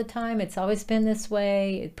this all the time, it's always been this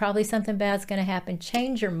way, probably something bad's going to happen.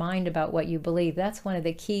 Change your mind about what you believe. That's one of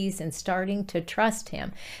the keys in starting to trust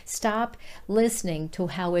him. Stop listening to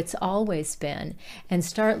how it's always been and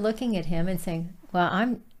start looking at him and saying, well,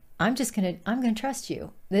 I'm going to trust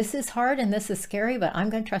you. This is hard and this is scary, but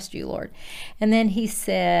I'm going to trust you, Lord. And then he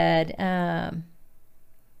said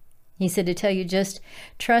to tell you, just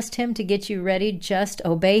trust him to get you ready. Just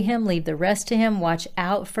obey him. Leave the rest to him. Watch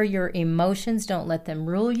out for your emotions. Don't let them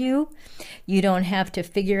rule you. You don't have to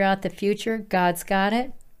figure out the future. God's got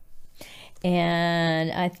it.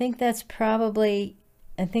 And I think that's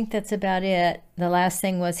about it. The last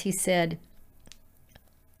thing was, he said,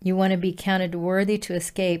 you want to be counted worthy to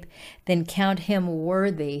escape, then count him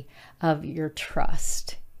worthy of your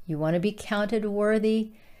trust. You want to be counted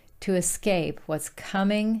worthy to escape what's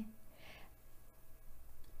coming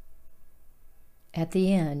at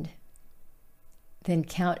the end, then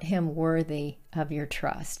count him worthy of your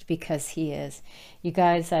trust, because he is. You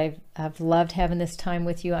guys, I've loved having this time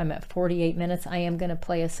with you. I'm at 48 minutes. I am going to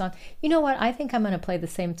play a song. You know what? I think I'm going to play the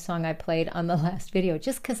same song I played on the last video,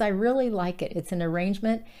 just because I really like it. It's an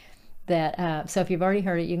arrangement that, so if you've already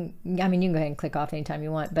heard it, you can go ahead and click off anytime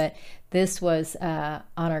you want. But this was on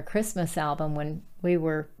our Christmas album when we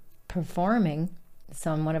were performing. It's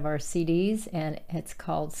on one of our CDs, and it's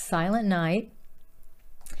called Silent Night.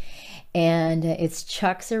 And it's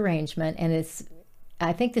Chuck's arrangement, and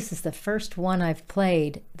I think this is the first one I've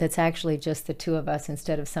played that's actually just the two of us,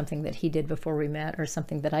 instead of something that he did before we met or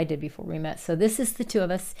something that I did before we met. So this is the two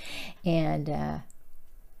of us, and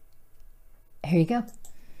here you go.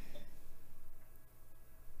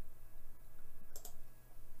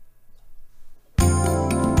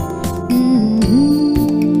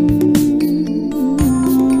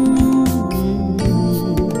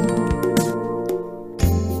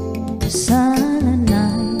 Silent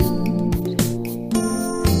night,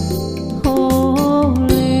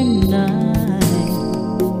 holy night,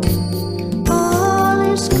 all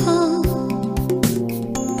is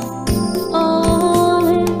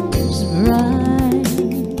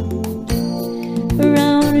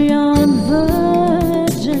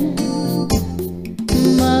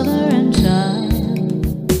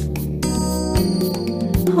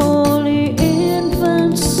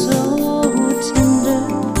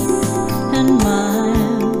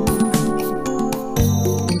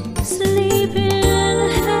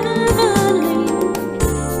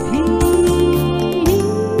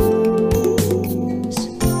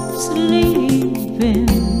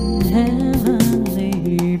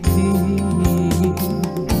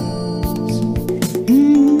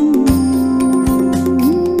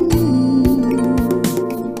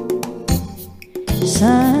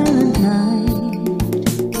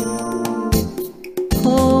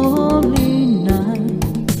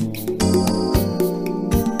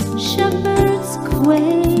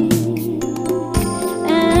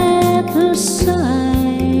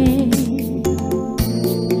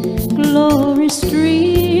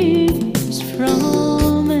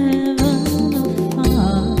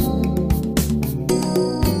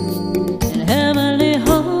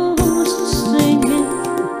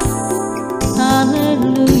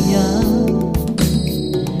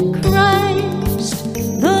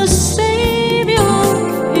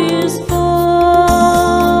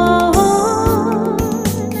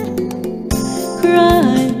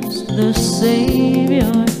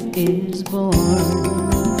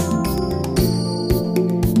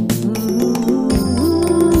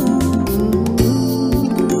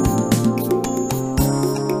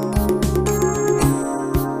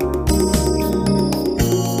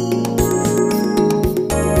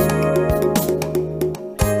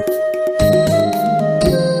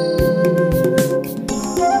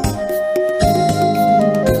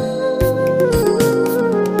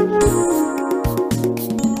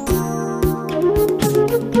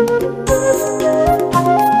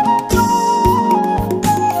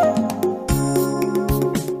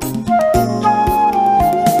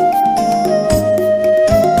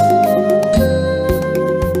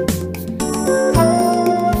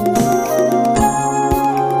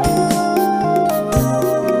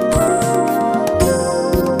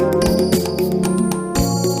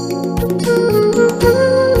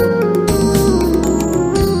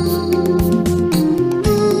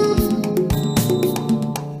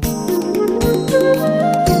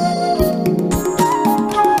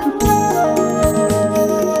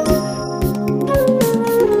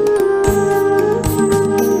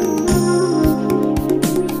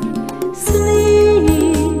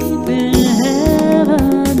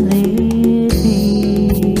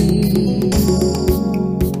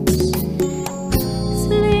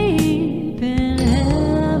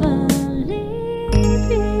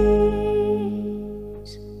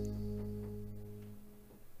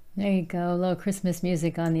Christmas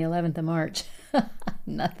music on the 11th of March.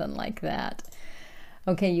 Nothing like that.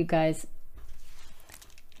 Okay, you guys,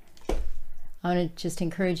 I want to just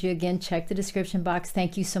encourage you again, check the description box.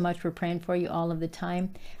 Thank you so much. We're praying for you all of the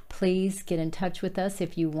time. Please get in touch with us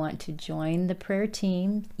if you want to join the prayer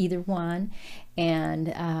team, either one.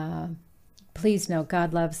 And please know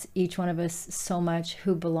God loves each one of us so much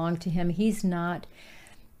who belong to him.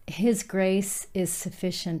 His grace is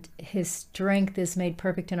sufficient. His strength is made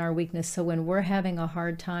perfect in our weakness. So when we're having a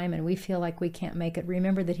hard time and we feel like we can't make it,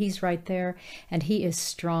 remember that he's right there and he is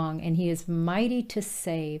strong and he is mighty to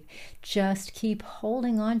save. Just keep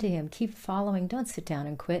holding on to him. Keep following. Don't sit down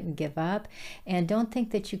and quit and give up. And don't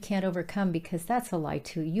think that you can't overcome, because that's a lie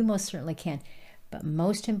too. You most certainly can. But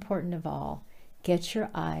most important of all, get your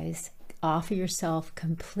eyes off of yourself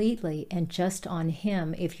completely and just on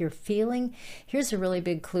him. If you're feeling, here's a really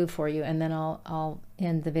big clue for you, and then I'll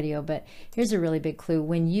end the video, but here's a really big clue.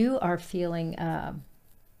 When you are feeling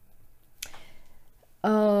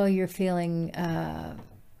you're feeling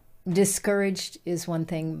discouraged is one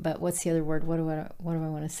thing, but what's the other word? What do I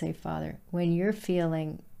want to say, Father? When you're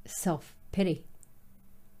feeling self-pity,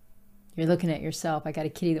 you're looking at yourself. I got a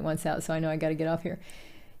kitty that wants out, so I know I got to get off here.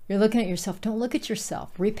 You're looking at yourself. Don't look at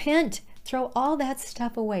yourself. Repent. Throw all that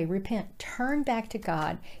stuff away. Repent. Turn back to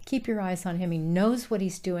God. Keep your eyes on him. He knows what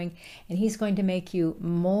he's doing, and he's going to make you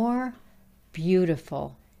more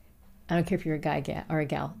beautiful. I don't care if you're a guy or a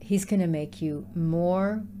gal. He's going to make you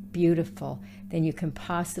more beautiful than you can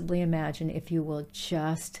possibly imagine if you will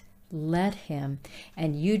just let him,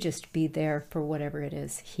 and you just be there for whatever it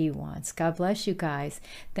is he wants. God bless you guys.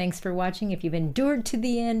 Thanks for watching. If you've endured to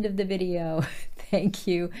the end of the video, thank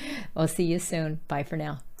you. I'll see you soon. Bye for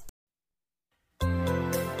now.